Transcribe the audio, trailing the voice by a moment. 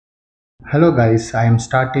Hello guys, I am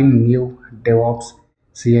starting new DevOps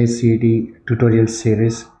CI/CD tutorial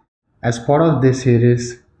series. As part of this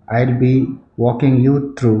series, I'll be walking you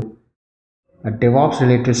through DevOps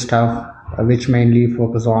related stuff which mainly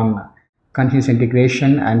focus on continuous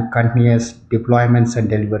integration and continuous deployments and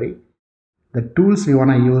delivery. The tools we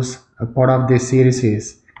want to use as part of this series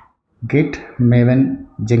is Git, Maven,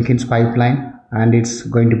 Jenkins pipeline, and it's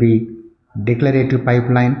going to be declarative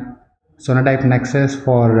pipeline, Sonatype Nexus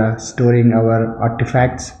for storing our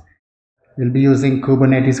artifacts. We'll be using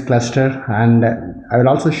Kubernetes cluster, and I will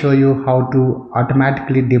also show you how to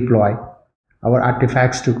automatically deploy our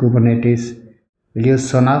artifacts to Kubernetes. We'll use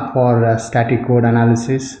Sona for static code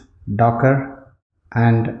analysis, Docker,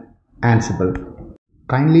 and Ansible.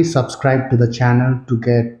 Kindly subscribe to the channel to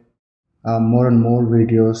get more and more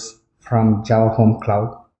videos from Java Home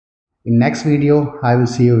Cloud. In next video, I will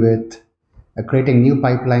see you with creating new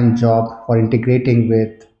pipeline job for integrating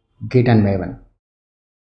with Git and Maven.